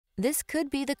This could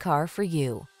be the car for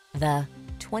you. The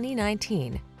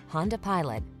 2019 Honda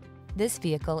Pilot. This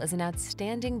vehicle is an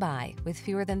outstanding buy with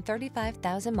fewer than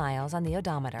 35,000 miles on the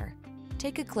odometer.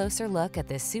 Take a closer look at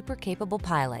this super capable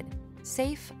Pilot.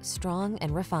 Safe, strong,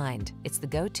 and refined, it's the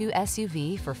go-to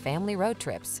SUV for family road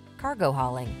trips, cargo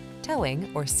hauling,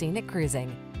 towing, or scenic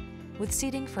cruising. With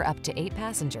seating for up to 8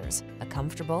 passengers, a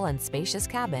comfortable and spacious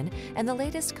cabin, and the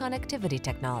latest connectivity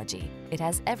technology, it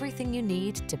has everything you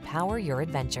need to power your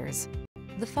adventures.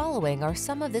 The following are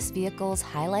some of this vehicle's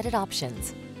highlighted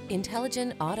options: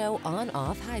 intelligent auto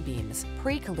on-off high beams,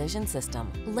 pre-collision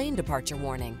system, lane departure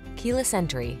warning, keyless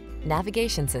entry,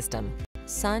 navigation system,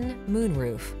 sun,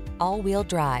 moonroof, all-wheel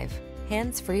drive,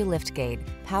 hands-free liftgate,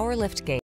 power liftgate.